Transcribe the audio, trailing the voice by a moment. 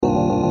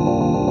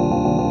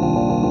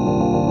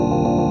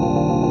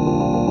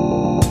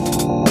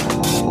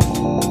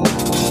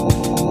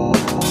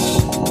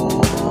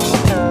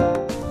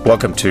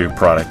Welcome to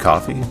Product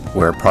Coffee,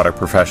 where product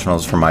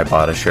professionals from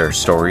Ibotta share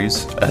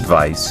stories,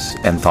 advice,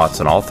 and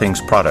thoughts on all things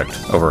product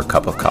over a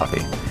cup of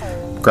coffee.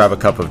 Grab a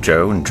cup of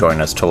Joe and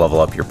join us to level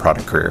up your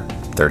product career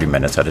 30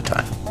 minutes at a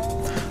time.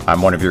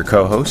 I'm one of your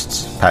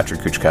co-hosts,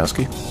 Patrick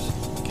Kuchkowski.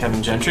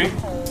 Kevin Gentry.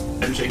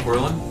 MJ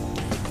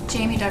Corlin.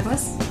 Jamie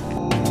Douglas.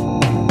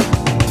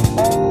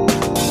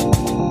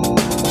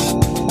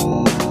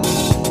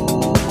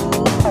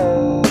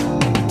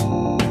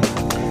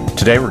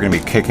 Today we're going to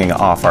be kicking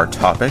off our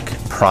topic,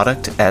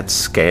 Product at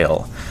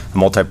Scale, a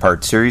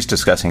multi-part series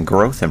discussing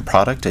growth in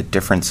product at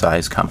different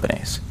size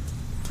companies.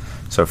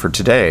 So for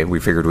today,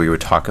 we figured we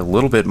would talk a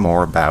little bit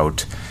more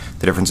about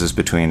the differences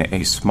between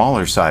a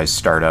smaller size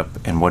startup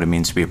and what it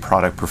means to be a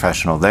product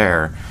professional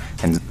there,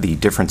 and the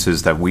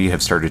differences that we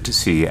have started to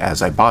see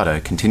as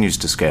Ibotta continues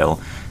to scale,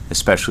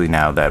 especially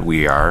now that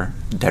we are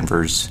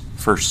Denver's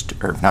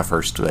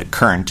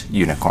current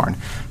unicorn,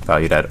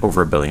 valued at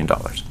over $1 billion.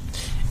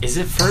 Is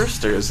it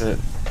first or is it?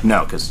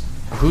 No, because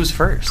Who's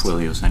first?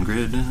 Twilio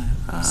SendGrid.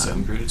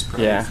 SendGrid's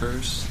probably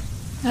first.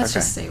 Let's Okay.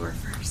 just say we're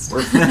first.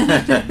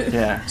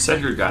 Yeah.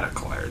 SendGrid got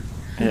acquired.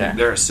 Yeah.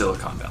 They're a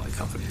Silicon Valley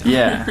company now.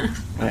 Yeah.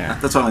 Yeah.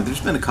 That's only, there's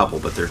been a couple,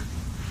 but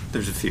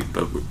there's a few,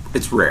 but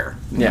it's rare,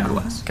 Yeah.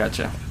 nevertheless.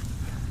 Gotcha.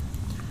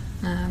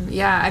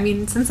 Yeah, I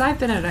mean, since I've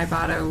been at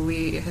Ibotta,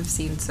 we have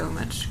seen so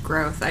much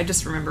growth. I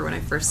just remember when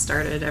I first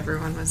started,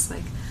 everyone was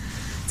like,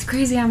 it's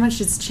crazy how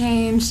much it's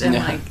changed, and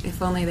Yeah. like,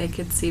 if only they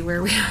could see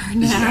where we are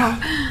now.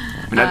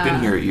 I mean, I've been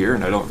here a year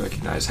and I don't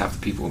recognize half the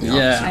people in the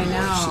Yeah. office I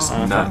anymore. It's just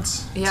know.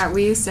 nuts. Yeah,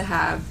 we used to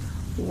have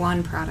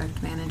one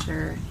product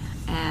manager,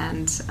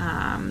 and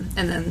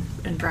then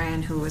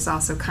Brian, who was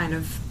also kind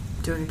of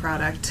doing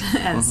product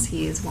as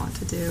he is wont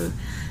to do,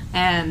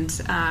 and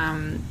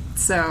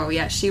so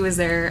yeah, she was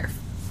there,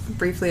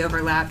 briefly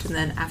overlapped, and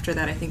then after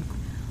that, I think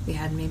we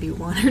had maybe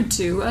one or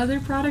two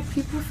other product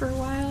people for a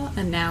while,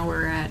 and now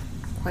we're at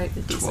quite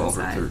a decent 12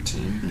 or size.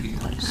 13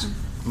 people.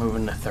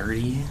 Moving to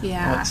 30.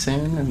 Yeah. What,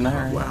 soon? Isn't that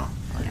right? Wow.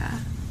 Yeah.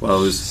 Well,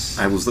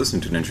 I was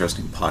listening to an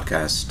interesting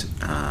podcast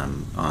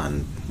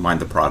on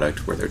Mind the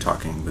Product, where they're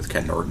talking with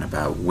Ken Norton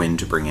about when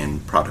to bring in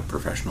product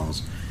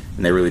professionals,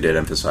 and they really did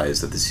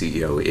emphasize that the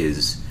CEO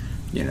is,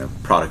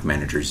 product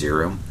manager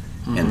zero,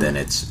 and then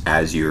it's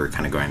as you're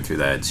kind of going through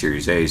that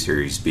Series A,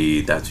 Series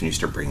B, that's when you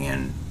start bringing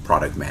in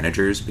product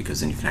managers, because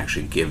then you can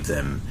actually give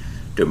them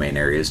domain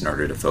areas in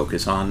order to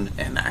focus on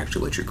and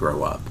actually let you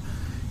grow up.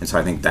 And so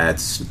I think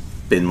that's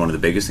been one of the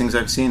biggest things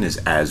I've seen, is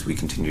as we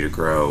continue to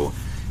grow,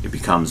 it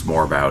becomes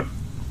more about,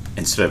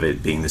 instead of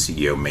it being the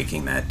CEO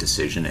making that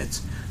decision,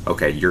 it's,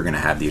 okay, you're going to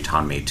have the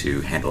autonomy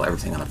to handle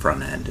everything on the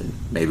front end, and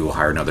maybe we'll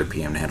hire another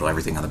PM to handle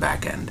everything on the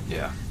back end.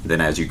 Yeah. Then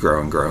as you grow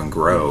and grow and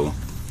grow,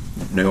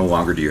 no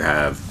longer do you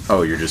have,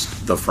 you're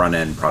just the front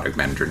end product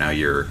manager, now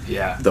you're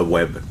the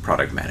web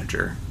product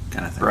manager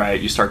kind of thing. Right.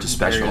 You start to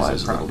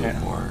specialize Areas a of little bit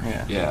more.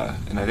 Yeah.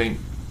 And I think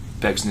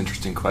begs an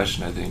interesting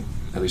question. I think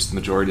at least the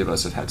majority of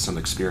us have had some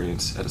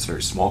experience at a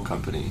very small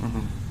company.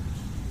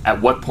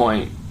 At what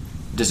point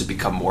does it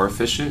become more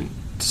efficient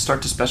to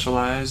start to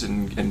specialize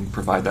and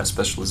provide that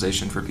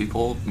specialization for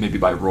people, maybe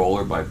by role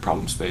or by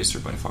problem space or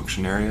by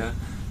function area?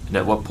 And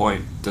at what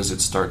point does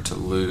it start to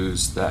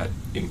lose that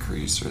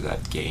increase or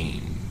that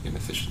gain in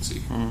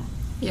efficiency?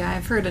 Yeah,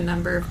 I've heard a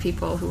number of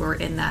people who were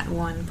in that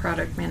one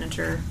product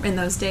manager in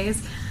those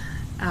days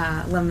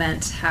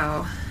lament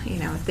how,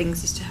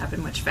 things used to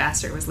happen much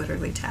faster. It was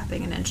literally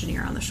tapping an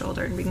engineer on the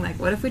shoulder and being like,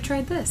 what if we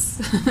tried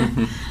this?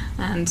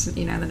 And,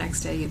 the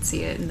next day you'd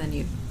see it, and then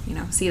you'd,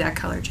 see that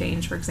color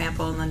change, for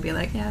example, and then be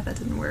like, yeah, that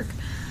didn't work.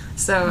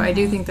 So I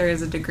do think there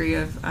is a degree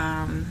of,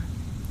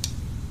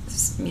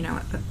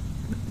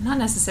 not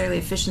necessarily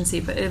efficiency,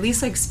 but at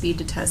least like speed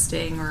to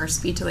testing or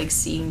speed to like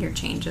seeing your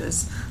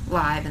changes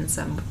live in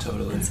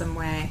some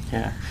way.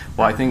 Yeah.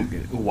 Well, I think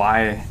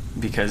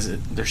because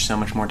there's so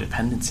much more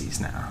dependencies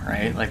now,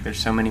 right? Like there's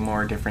so many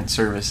more different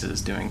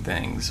services doing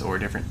things or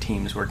different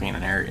teams working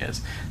in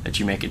areas that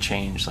you make a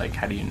change. Like,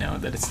 how do you know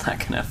that it's not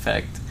going to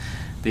affect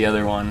the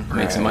other one? It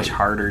makes it much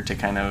harder to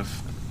kind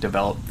of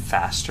develop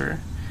faster.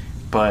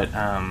 But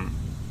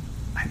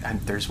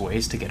there's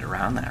ways to get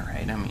around that,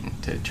 right? I mean,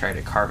 to try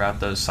to carve out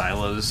those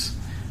silos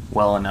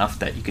well enough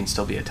that you can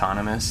still be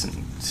autonomous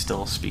and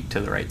still speak to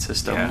the right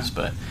systems. Yeah.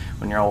 But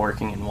when you're all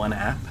working in one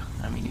app,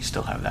 I mean, you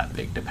still have that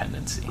big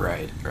dependency.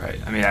 Right.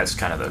 I mean, that's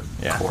kind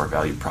of the core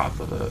value prop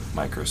of a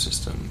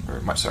microsystem,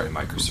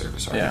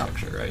 microservice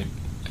architecture, right?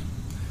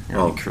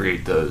 You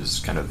create those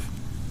kind of,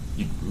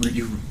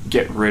 you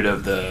get rid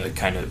of the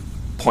kind of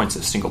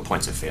single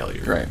points of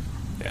failure. Right.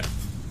 Yeah.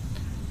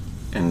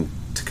 And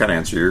to kind of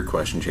answer your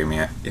question,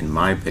 Jamie, in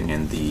my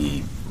opinion,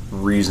 the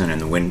reason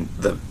and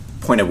the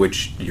point at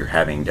which you're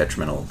having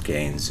detrimental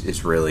gains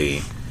is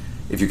really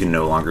if you can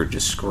no longer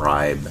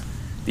describe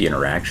the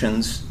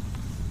interactions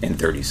in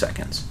 30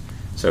 seconds.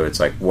 So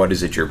it's like, what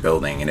is it you're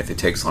building? And if it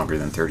takes longer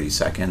than 30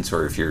 seconds,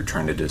 or if you're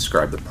trying to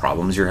describe the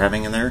problems you're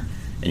having in there,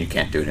 and you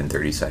can't do it in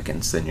 30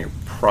 seconds, then you're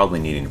probably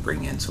needing to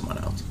bring in someone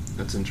else.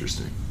 That's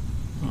interesting.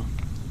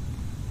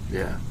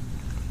 Yeah.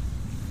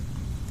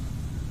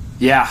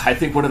 Yeah, I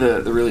think one of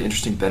the really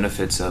interesting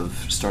benefits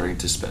of starting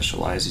to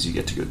specialize is you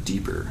get to go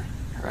deeper,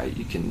 right?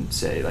 You can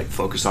say, like,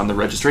 focus on the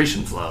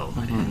registration flow.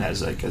 Mm-hmm. And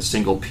as, like, a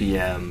single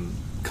PM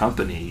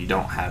company, you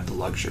don't have the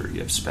luxury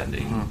of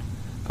spending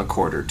a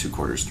quarter, 2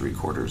 quarters, 3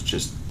 quarters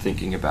just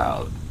thinking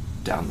about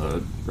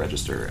download,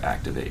 register,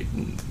 activate,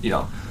 and, you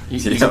know,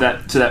 to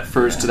that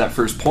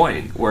first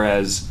point.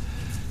 Whereas,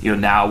 you know,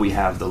 now we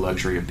have the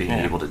luxury of being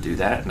able to do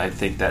that, and I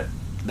think that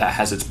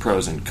has its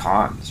pros and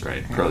cons,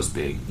 right? Pros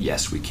being,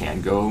 yes, we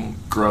can go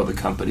grow the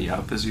company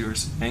up, as you were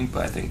saying,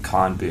 but I think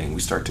con being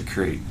we start to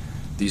create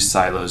these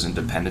silos and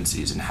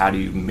dependencies, and how do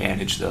you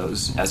manage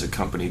those as a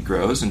company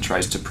grows and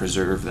tries to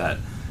preserve that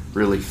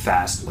really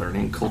fast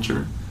learning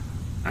culture?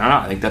 I don't know.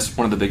 I think that's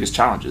one of the biggest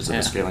challenges of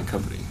a scaling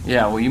company.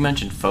 Yeah, well, you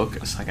mentioned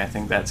focus. Like, I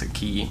think that's a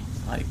key,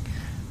 like,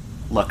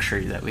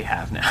 luxury that we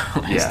have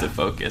now is to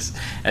focus.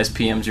 As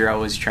PMs, you're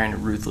always trying to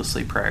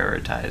ruthlessly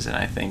prioritize, and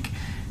I think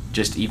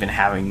just even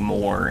having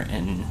more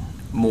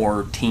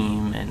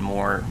team and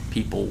more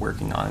people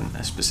working on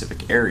a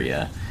specific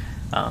area,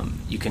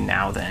 you can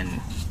now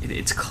then,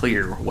 it's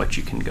clear what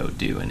you can go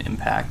do and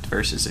impact,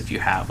 versus if you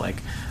have like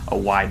a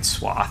wide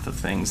swath of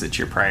things that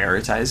you're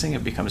prioritizing,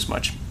 it becomes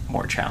much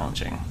more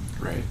challenging.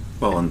 Right.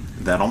 Well, and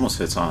that almost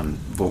hits on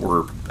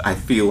I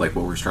feel like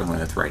what we're struggling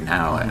with right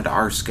now at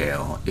our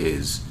scale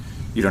is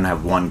you don't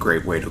have one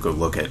great way to go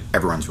look at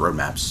everyone's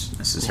roadmaps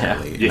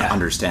necessarily and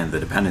understand the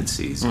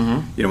dependencies.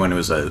 You know, when it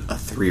was a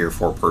 3 or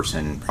 4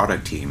 person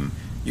product team,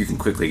 you can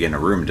quickly get in a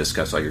room and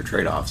discuss all your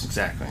trade-offs.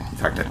 Exactly. In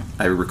fact,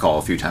 I recall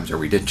a few times where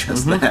we did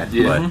just that.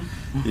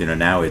 But, you know,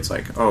 now it's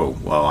like, oh,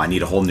 well, I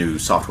need a whole new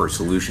software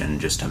solution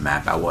just to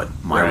map out what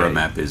my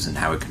roadmap is and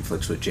how it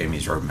conflicts with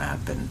Jamie's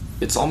roadmap. And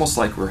it's almost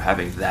like we're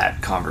having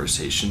that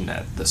conversation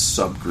at the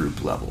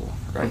subgroup level,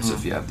 right? So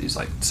if you have these,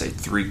 like, say,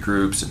 3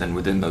 groups, and then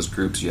within those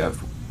groups you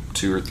have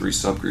 2 or 3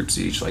 subgroups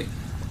each, like,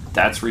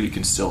 that's where you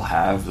can still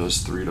have those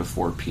 3 to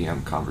 4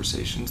 PM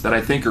conversations that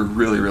I think are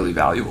really, really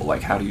valuable.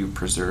 Like, how do you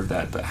preserve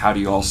that? But how do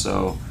you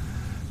also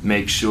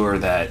make sure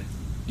that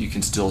you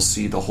can still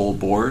see the whole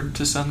board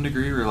to some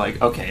degree? Or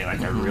like, okay,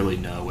 like I really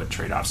know what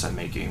trade-offs I'm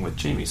making with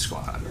Jamie's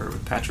squad or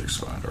with Patrick's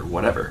squad or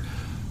whatever.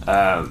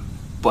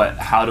 But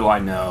how do I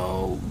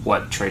know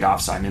what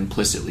trade-offs I'm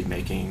implicitly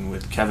making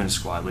with Kevin's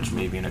squad, which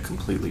may be in a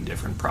completely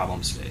different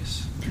problem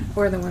space?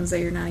 Or the ones that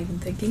you're not even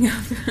thinking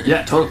of.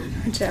 Yeah, totally.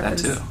 Which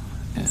happens that too.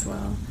 as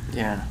well.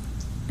 Yeah.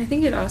 I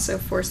think it also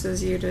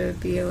forces you to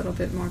be a little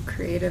bit more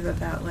creative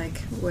about like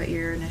what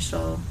your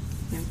initial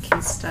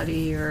case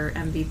study or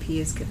MVP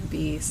is going to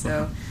be.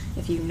 So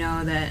if you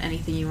know that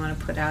anything you want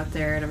to put out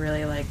there to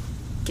really like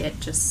get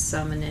just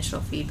some initial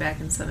feedback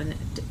and some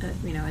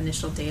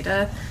initial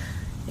data,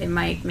 it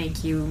might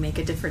make you make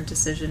a different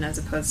decision as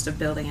opposed to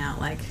building out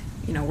like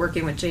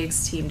working with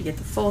Jake's team to get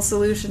the full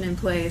solution in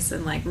place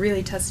and like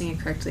really testing it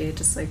correctly. It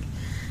just like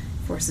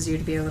forces you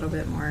to be a little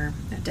bit more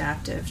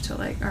adaptive to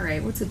like, all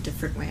right, what's a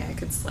different way I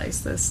could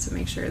slice this to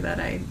make sure that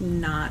I'm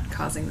not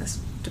causing this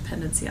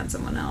dependency on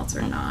someone else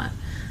or not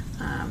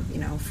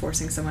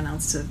forcing someone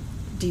else to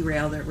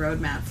derail their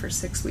roadmap for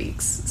 6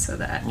 weeks so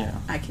that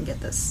I can get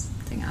this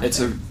thing out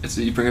there.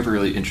 You bring up a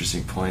really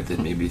interesting point that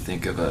made me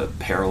think of a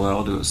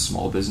parallel to a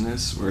small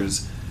business,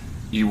 whereas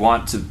you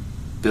want to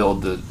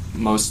build the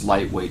most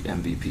lightweight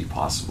MVP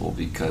possible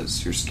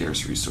because your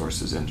scarce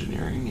resource is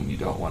engineering and you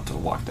don't want to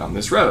walk down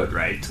this road,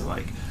 right? To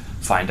like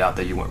find out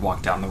that you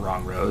walked down the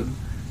wrong road.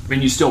 I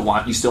mean, you still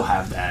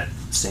have that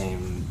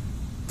same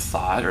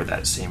thought or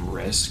that same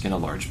risk in a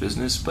large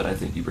business, but I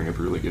think you bring up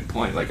a really good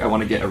point. Like, I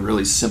want to get a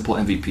really simple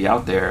MVP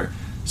out there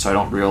so I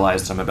don't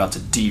realize that I'm about to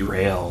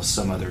derail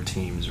some other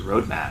team's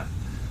roadmap.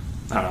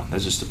 I don't know.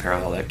 That's just a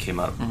parallel that came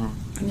up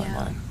in my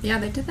mind. Yeah,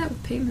 they did that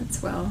with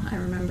payments well, I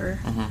remember.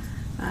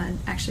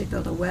 Actually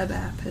build a web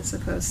app as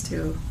opposed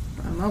to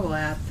a mobile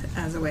app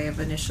as a way of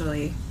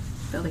initially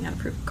building out a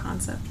proof of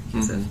concept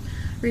because of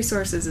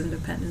resources and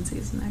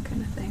dependencies and that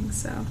kind of thing.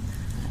 So,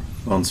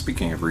 well, and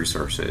speaking of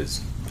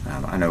resources,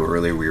 I know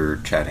earlier we were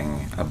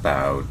chatting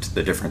about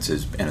the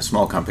differences in a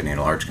small company and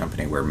a large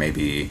company where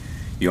maybe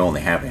you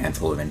only have a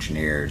handful of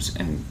engineers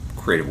and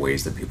creative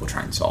ways that people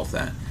try and solve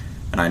that.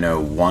 And I know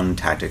one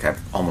tactic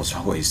I've almost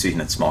always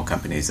seen at small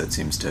companies that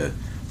seems to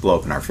blow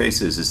up in our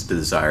faces is the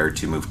desire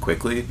to move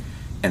quickly,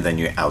 and then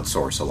you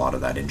outsource a lot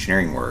of that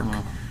engineering work.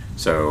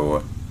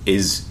 So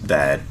is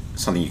that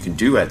something you can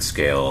do at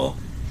scale?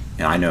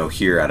 And I know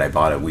here at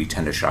Ibotta we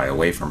tend to shy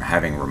away from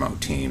having remote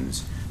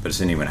teams, but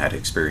has anyone had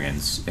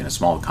experience in a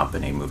small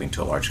company moving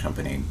to a large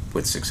company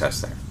with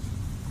success there?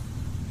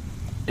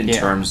 In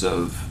terms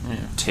of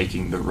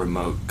taking the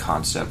remote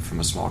concept from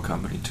a small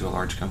company to a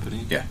large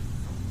company? Yeah.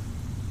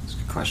 That's a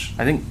good question.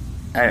 I think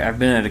I've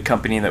been at a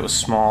company that was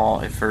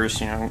small at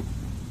first,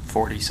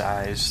 40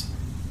 size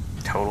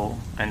total,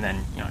 and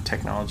then,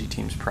 technology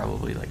teams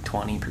probably like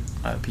 20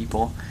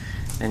 people,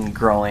 and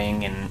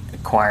growing and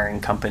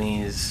acquiring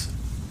companies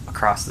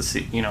across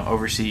the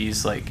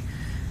overseas, like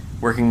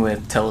working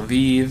with Tel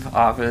Aviv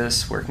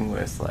office, working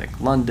with like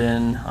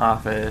London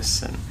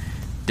office, and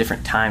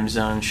different time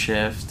zone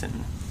shift,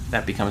 and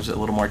that becomes a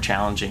little more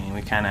challenging. And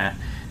we kind of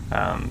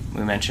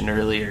we mentioned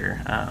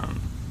earlier,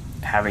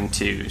 having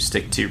to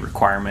stick to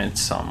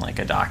requirements on like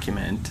a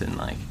document, and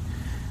like,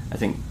 I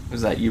think,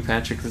 was that you,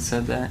 Patrick, that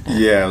said that?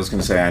 Yeah, I was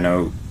going to say, I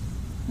know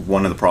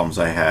one of the problems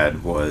I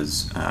had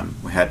was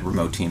we had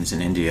remote teams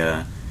in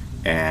India,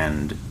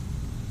 and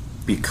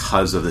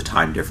because of the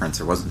time difference,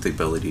 there wasn't the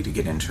ability to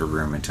get into a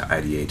room and to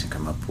ideate and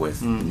come up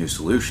with new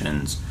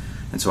solutions.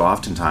 And so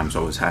oftentimes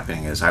what was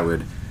happening is I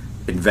would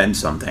invent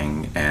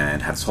something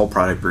and have this whole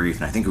product brief,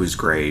 and I think it was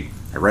great.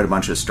 I read a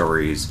bunch of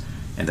stories,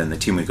 and then the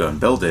team would go and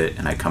build it,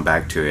 and I'd come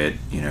back to it,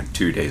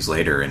 2 days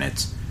later, and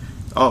it's,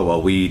 oh,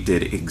 well, we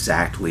did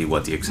exactly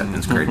what the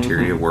acceptance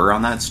criteria were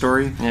on that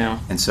story. Yeah.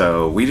 And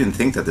so we didn't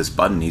think that this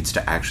button needs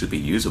to actually be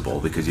usable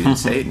because you didn't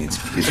say it needs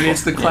to be usable. I mean,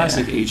 it's the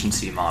classic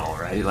agency model,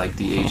 right? Like,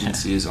 the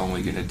agency is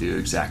only going to do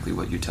exactly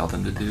what you tell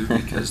them to do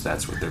because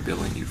that's what they're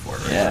billing you for,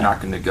 right? Yeah.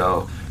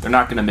 They're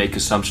not going to make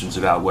assumptions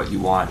about what you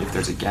want if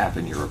there's a gap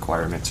in your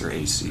requirements or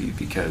AC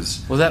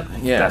because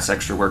that's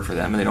extra work for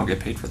them and they don't get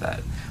paid for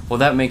that. Well,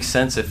 that makes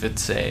sense if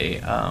it's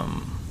a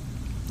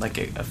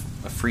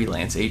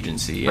freelance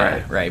agency,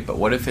 right? But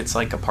what if it's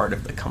like a part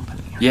of the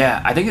company?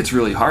 Yeah, I think it's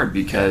really hard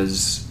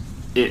because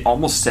it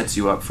almost sets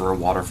you up for a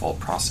waterfall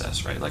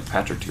process, right? Like,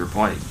 Patrick, to your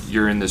point,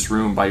 you're in this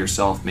room by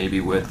yourself,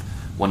 maybe with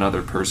one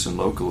other person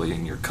locally,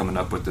 and you're coming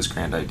up with this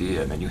grand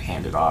idea, and then you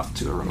hand it off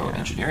to a remote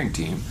engineering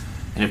team.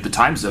 And if the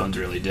time zone's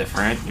really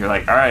different, you're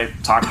like, all right,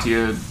 talk to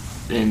you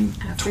in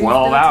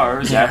 12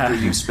 hours after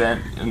you've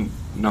spent a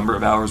number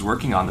of hours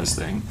working on this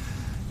thing.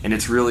 And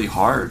it's really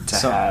hard to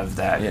have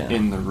that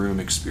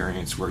in-the-room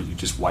experience where you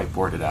just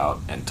whiteboard it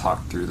out and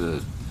talk through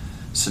the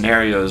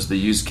scenarios, the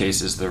use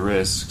cases, the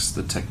risks,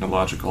 the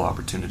technological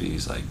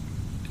opportunities. Like,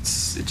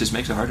 it just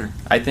makes it harder.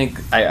 I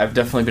think I've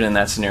definitely been in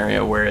that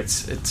scenario where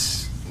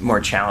it's more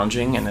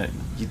challenging, and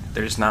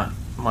there's not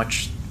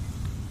much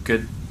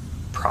good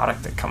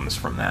product that comes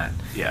from that.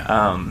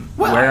 Yeah.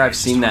 Where I've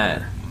seen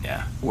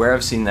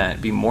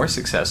that be more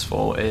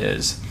successful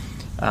is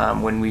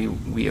when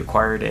we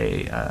acquired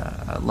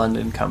a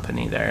London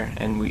company there,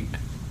 and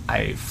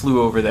I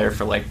flew over there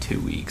for like 2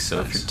 weeks.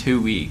 So for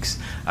 2 weeks,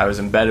 I was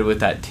embedded with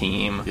that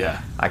team.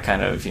 Yeah. I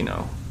kind of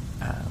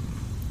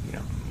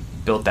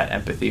built that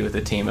empathy with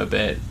the team a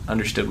bit,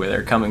 understood where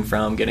they're coming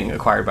from, getting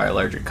acquired by a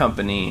larger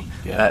company,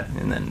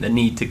 and then the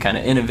need to kind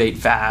of innovate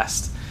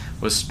fast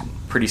was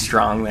pretty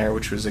strong there,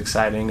 which was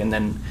exciting, and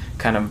then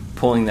kind of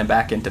pulling them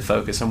back into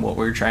focus on what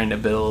we were trying to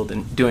build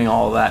and doing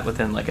all of that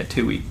within like a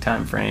 2-week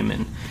time frame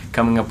and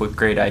coming up with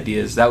great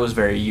ideas. That was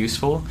very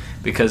useful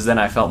because then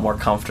I felt more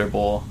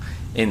comfortable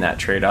in that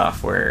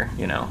trade-off where,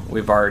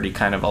 we've already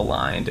kind of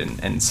aligned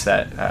and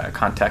set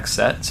context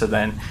set. So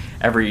then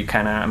every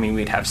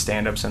we'd have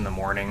stand-ups in the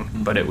morning,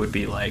 but it would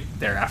be like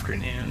their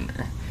afternoon,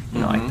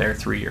 like their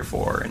 3 or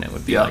 4, and it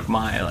would be like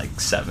my like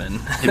 7.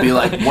 It'd be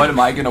like, what am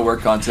I going to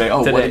work on today?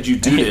 Oh, what did you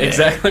do today?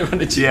 Exactly, what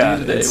did you do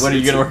today? What are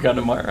you going to work on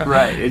tomorrow?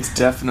 Right, it's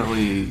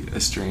definitely a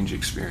strange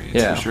experience.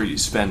 Yeah. I'm sure you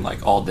spend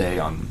like all day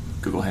on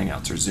Google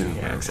Hangouts or Zoom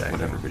or exactly.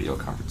 whatever video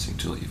conferencing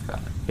tool you've got.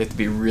 You have to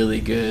be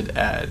really good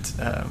at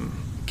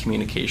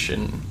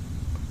communication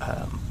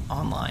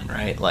online,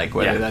 right? Like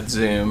whether that's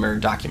Zoom or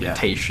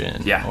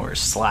documentation or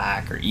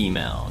Slack or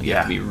email. You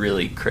have to be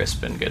really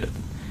crisp and good at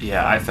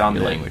I found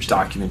that language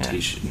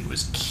documentation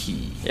was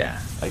key. Yeah.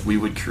 Like, we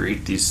would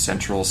create these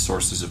central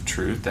sources of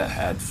truth that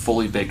had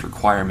fully baked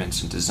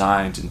requirements and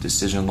designs and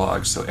decision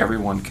logs so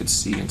everyone could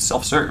see and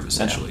self-serve,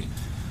 essentially.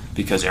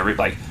 Because people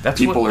are doing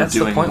that's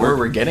the point work. where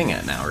we're getting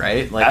at now,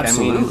 right? Like,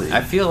 Absolutely.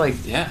 I feel like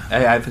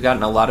I've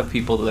gotten a lot of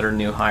people that are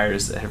new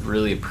hires that have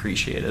really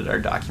appreciated our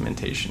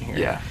documentation here.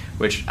 Yeah.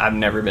 Which I've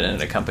never been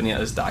in a company that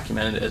is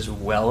documented as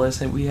well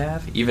as we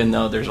have, even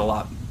though there's a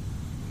lot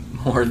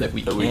more that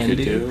we could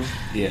do.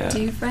 Yeah.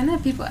 Do you find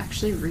that people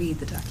actually read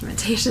the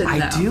documentation,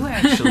 I do,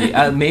 actually.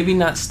 Maybe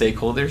not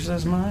stakeholders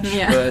as much,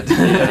 but...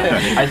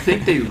 I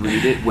think they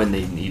read it when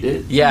they need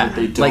it. Yeah,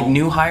 they don't. like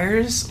new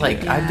hires,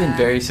 I've been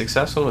very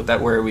successful with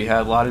that, where we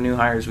have a lot of new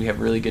hires, we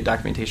have really good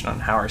documentation on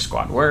how our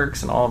squad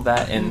works and all of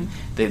that, and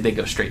they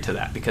go straight to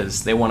that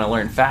because they want to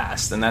learn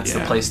fast, and that's the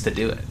place to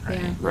do it, right?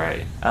 Yeah.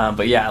 Right.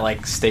 But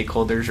like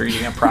stakeholders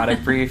reading a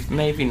product brief,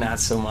 maybe not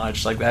so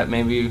much. Like that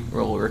maybe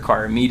will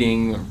require a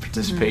meeting or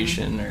participation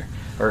or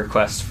a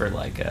request for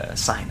like a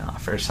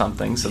sign-off or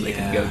something so they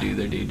can go do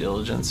their due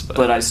diligence.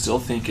 But I still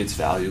think it's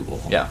valuable,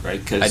 right?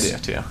 Because I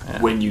do too.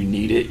 Yeah. When you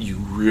need it, you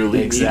really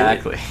need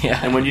it. Yeah.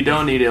 And when you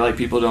don't need it, like,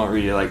 people don't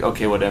read it, like,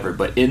 okay, whatever.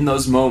 But in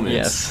those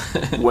moments,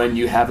 when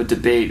you have a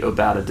debate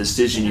about a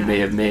decision you may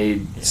have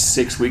made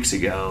 6 weeks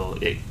ago,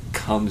 it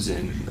comes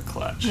in the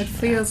clutch. It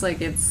feels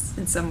like it's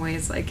in some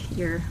ways like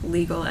your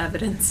legal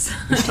evidence.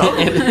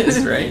 It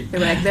is, right? You're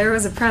like, there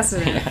was a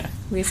precedent.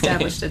 We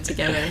established it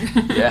together.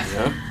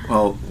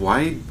 Well,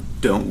 why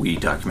don't we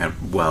document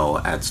well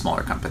at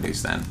smaller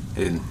companies then?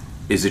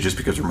 Is it just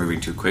because we're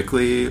moving too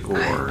quickly,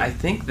 or I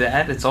think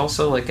that it's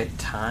also like a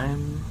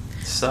time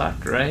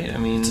suck, right? I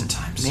mean, it's a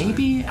time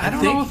maybe suck. I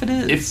don't know if it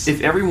is.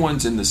 If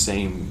everyone's in the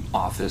same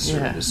office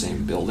or in the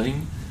same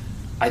building,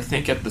 I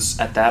think at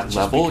that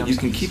level you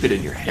can keep it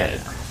in your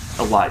head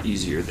a lot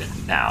easier than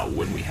now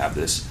when we have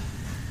this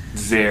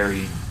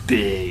very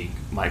big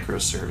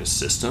microservice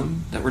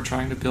system that we're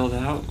trying to build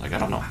out. Like, I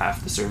don't know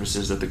half the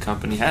services that the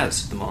company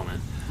has at the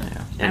moment.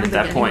 Yeah. And at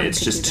that point,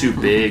 it's just too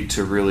big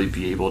to really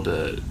be able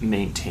to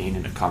maintain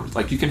in a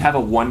conversation. Like, you can have a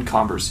one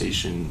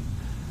conversation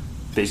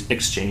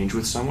exchange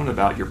with someone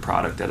about your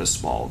product at a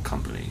small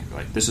company.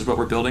 Like, this is what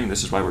we're building,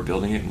 this is why we're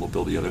building it, and we'll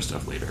build the other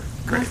stuff later.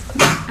 Great.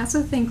 I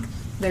also think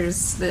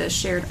there's the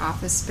shared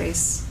office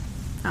space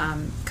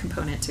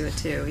component to it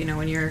too. You know,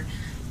 when you're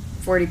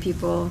 40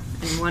 people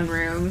in one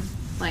room,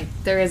 like,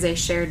 there is a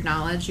shared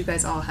knowledge. You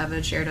guys all have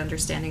a shared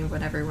understanding of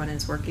what everyone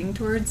is working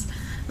towards,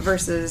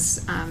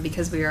 versus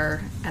because we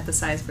are at the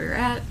size we're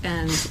at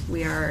and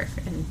we are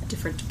in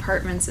different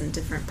departments and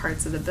different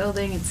parts of the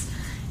building,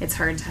 it's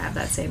hard to have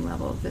that same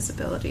level of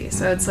visibility.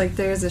 So it's like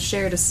there's a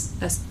shared,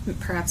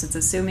 perhaps it's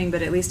assuming,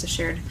 but at least a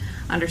shared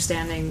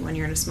understanding when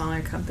you're in a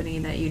smaller company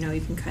that you know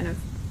you can kind of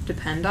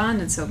depend on,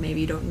 and so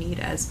maybe you don't need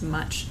as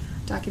much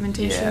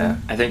documentation. Yeah,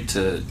 I think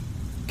to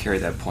carry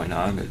that point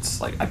on, it's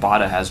like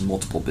Ibotta has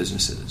multiple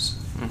businesses.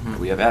 Mm-hmm.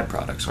 We have ad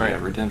products, we Right.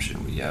 have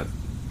redemption, we have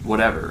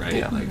whatever, right?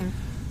 Yeah. Like,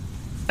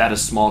 Mm-hmm. at a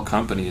small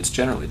company, it's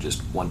generally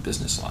just one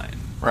business line.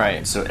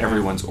 Right. So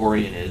everyone's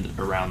oriented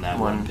around that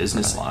one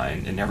business right.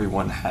 line, and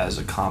everyone has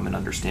a common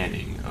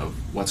understanding of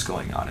what's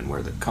going on and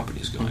where the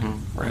company's going. Mhm.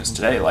 Whereas Mhm.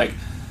 today, like,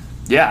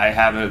 yeah, I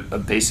have a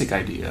basic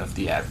idea of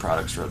the ad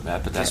products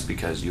roadmap, but that's Yeah.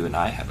 because you and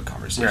I have a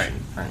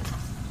conversation. Right.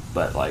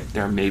 But, like,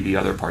 there may be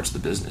other parts of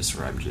the business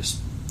where I'm just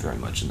very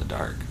much in the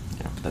dark.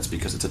 Yeah. But that's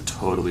because it's a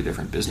totally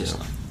different business Yeah.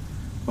 line.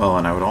 Well,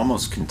 and I would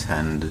almost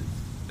contend,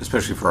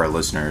 especially for our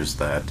listeners,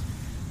 that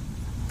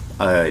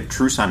a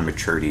true sign of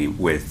maturity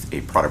with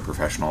a product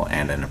professional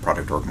and in a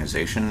product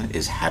organization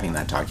is having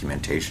that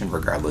documentation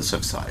regardless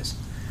of size.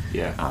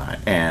 Yeah.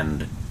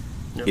 And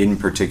Yep. in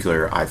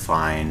particular, I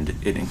find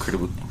it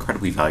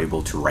incredibly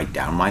valuable to write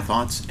down my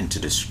thoughts and to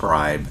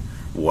describe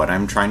what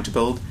I'm trying to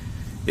build.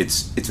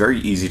 It's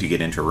very easy to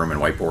get into a room and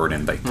whiteboard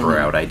and like throw Mhm.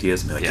 out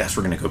ideas and be like, Yeah. yes,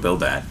 we're going to go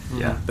build that.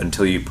 Yeah. But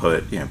until you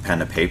put pen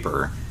to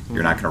paper,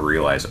 you're not going to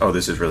realize, oh,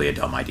 this is really a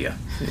dumb idea.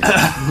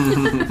 I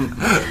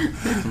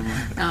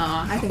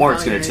think Or all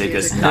it's going your to take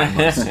ideas us are 9 good.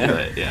 months to do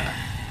it. Yeah.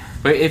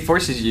 But it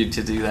forces you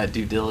to do that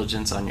due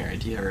diligence on your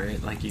idea,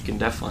 right? Like, you can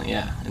definitely,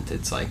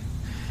 it's like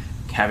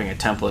having a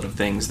template of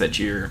things that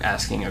you're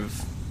asking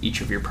of each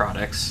of your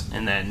products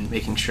and then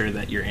making sure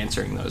that you're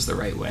answering those the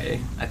right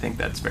way. I think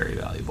that's very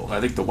valuable. Well,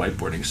 I think the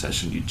whiteboarding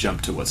session, you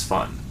jump to what's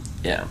fun.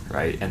 Yeah.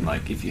 Right? And,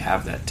 like, if you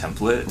have that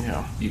template,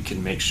 Yeah. you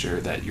can make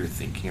sure that you're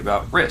thinking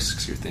about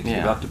risks, you're thinking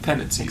Yeah. about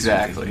dependencies,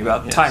 Exactly. you're thinking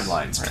about Yes.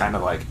 timelines. Right. Kind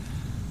of like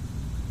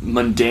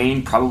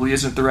mundane probably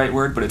isn't the right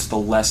word, but it's the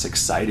less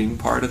exciting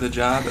part of the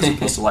job as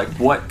opposed to, like,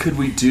 what could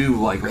we do?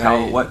 Like,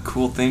 Right. what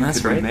cool thing That's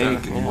could we right,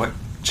 make? though. And Yeah. what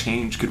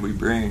change could we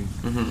bring?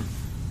 Mm-hmm.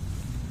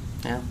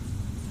 Yeah.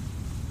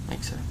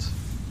 Makes sense.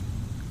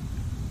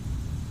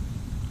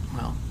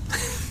 Well.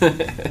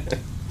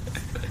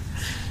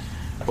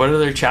 What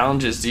other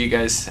challenges do you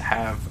guys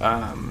have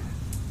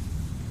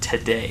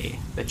today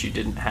that you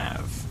didn't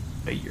have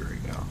a year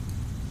ago?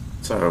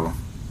 So,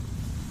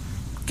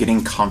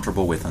 getting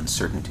comfortable with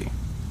uncertainty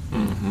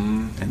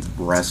Mm-hmm. and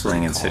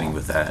wrestling and sitting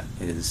with that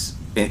is,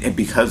 and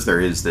because there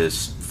is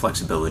this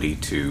flexibility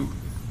to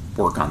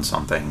work on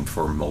something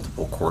for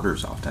multiple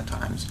quarters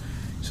oftentimes.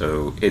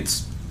 So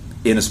it's,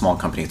 in a small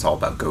company, it's all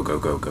about go, go,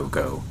 go, go,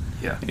 go.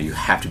 Yeah. You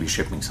have to be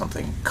shipping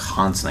something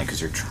constantly because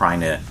you're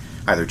trying to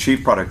either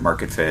achieve product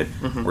market fit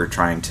or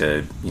trying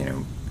to,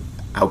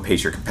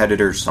 outpace your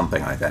competitors,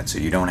 something like that. So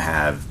you don't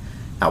have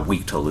a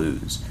week to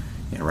lose.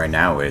 Right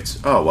now it's,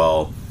 oh,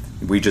 well,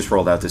 we just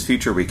rolled out this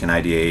feature, we can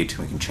ideate,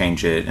 we can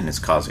change it, and it's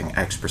causing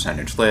X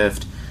percentage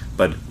lift.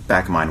 But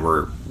back in mind,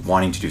 we're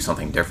wanting to do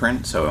something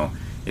different. So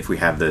if we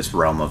have this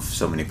realm of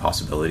so many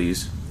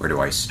possibilities, where do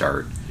I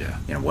start?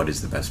 Yeah. What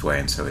is the best way?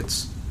 And so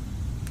it's,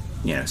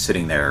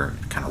 sitting there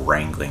kind of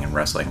wrangling and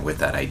wrestling with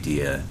that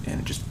idea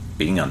and just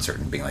being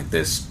uncertain, being like,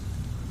 this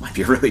might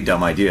be a really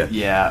dumb idea.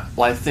 Yeah,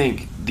 well, I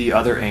think the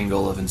other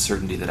angle of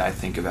uncertainty that I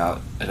think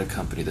about at a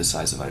company the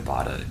size of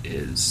Ibotta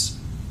is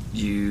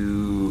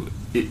you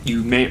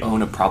may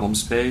own a problem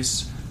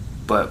space,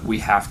 but we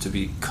have to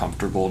be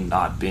comfortable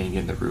not being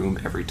in the room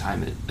every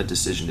time a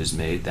decision is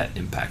made that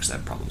impacts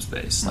that problem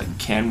space. Like,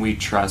 can we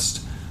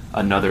trust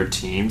another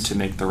team to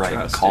make the right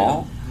Trust,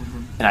 call? yeah.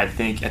 Mhm. And I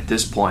think at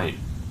this point,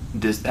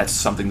 that's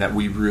something that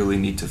we really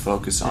need to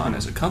focus on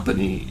as a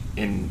company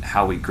in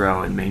how we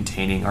grow and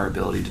maintaining our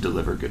ability to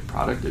deliver good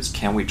product is,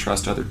 can we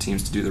trust other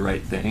teams to do the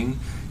right thing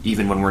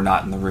even when we're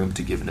not in the room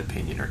to give an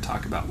opinion or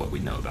talk about what we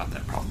know about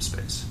that problem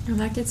space? And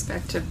that gets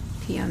back to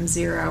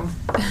PM0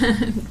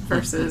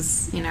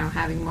 versus,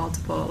 having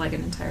multiple, like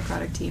an entire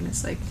product team.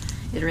 It's like,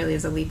 it really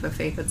is a leap of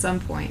faith at some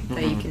point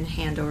that you can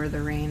hand over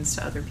the reins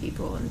to other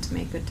people and to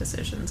make good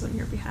decisions on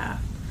your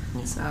behalf.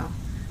 Yeah. So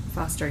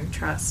fostering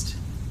trust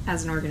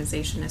as an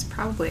organization is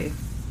probably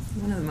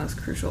one of the most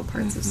crucial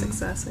parts of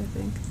success, I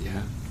think.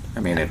 Yeah. I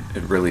mean, it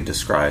really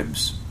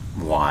describes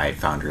why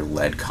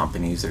founder-led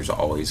companies, there's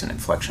always an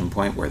inflection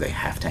point where they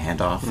have to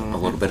hand off a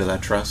little bit of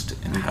that trust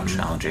and how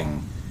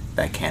challenging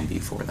that can be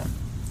for them.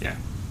 Yeah.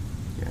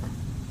 Yeah.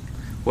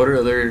 What are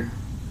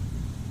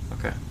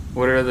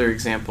other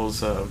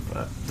examples of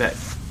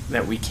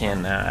that we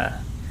can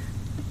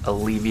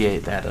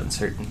alleviate that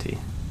uncertainty?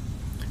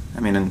 I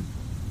mean, and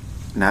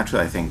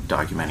naturally, I think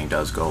documenting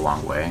does go a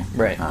long way.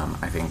 Right.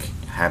 I think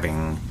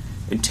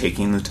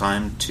taking the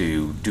time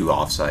to do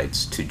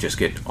offsites to just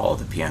get all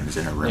the PMs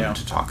in a room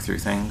to talk through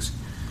things,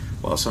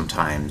 while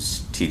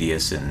sometimes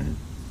tedious and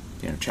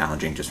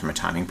challenging just from a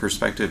timing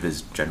perspective,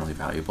 is generally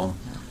valuable.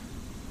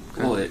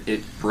 Okay. Well,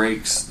 it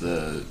breaks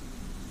the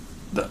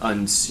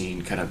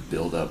unseen kind of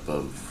buildup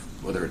of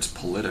whether it's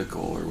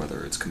political or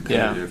whether it's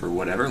competitive or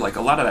whatever. Like,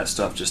 a lot of that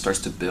stuff just starts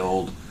to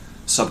build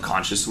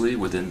subconsciously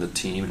within the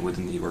team and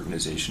within the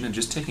organization, and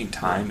just taking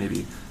time,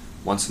 maybe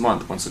once a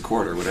month, once a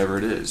quarter, whatever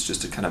it is,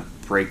 just to kind of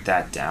break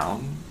that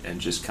down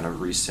and just kind of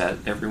reset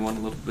everyone a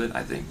little bit,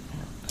 I think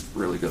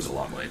really goes a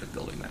long way to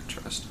building that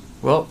trust.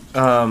 Well,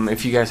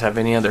 if you guys have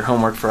any other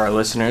homework for our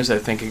listeners, I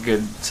think a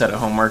good set of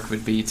homework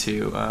would be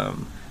to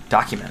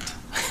document.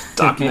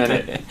 Document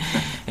it.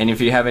 And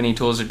if you have any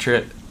tools or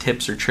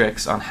tips or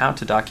tricks on how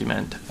to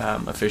document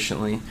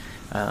efficiently,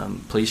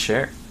 please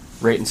share.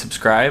 Rate and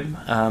subscribe,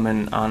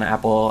 and on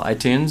Apple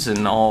iTunes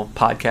and all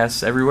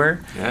podcasts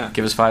everywhere. Yeah.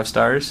 Give us 5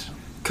 stars.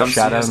 Come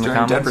Shout see out us in the during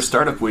comments. Denver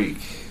Startup Week.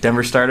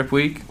 Denver Startup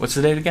Week. What's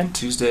the date again?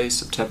 Tuesday,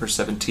 September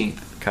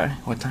 17th. Okay.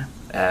 What time?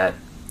 At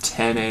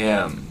 10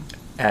 a.m.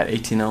 At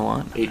 1801.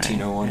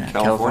 1801 Right. Yeah,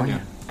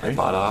 California. I Great.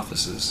 bought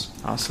offices.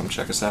 Awesome. Come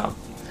check us out.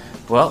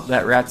 Well,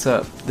 that wraps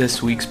up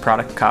this week's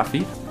product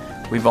coffee.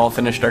 We've all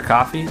finished our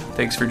coffee.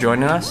 Thanks for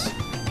joining us.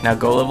 Now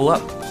go level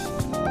up.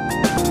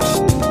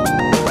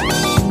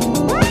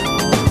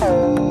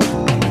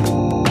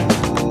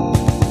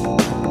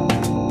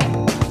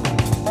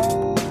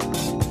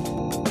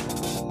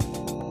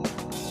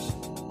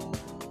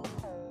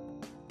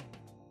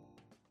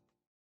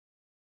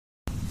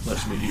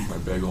 Let me eat my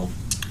bagel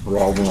a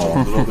Raw.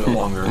 little bit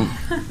longer.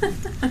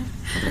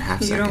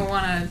 You don't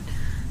want to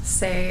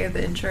say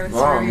the intro through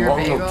Oh, your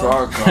bagel.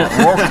 Welcome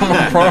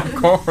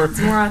It's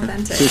more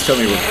authentic. Please tell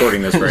me we're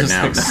recording this right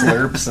now.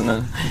 slurps and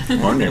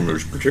then My name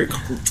is Patrick.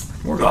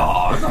 I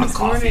got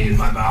coffee in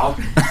my mouth.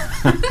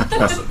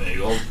 Plus a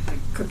bagel.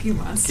 Cookie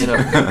Monster.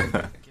 get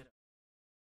up.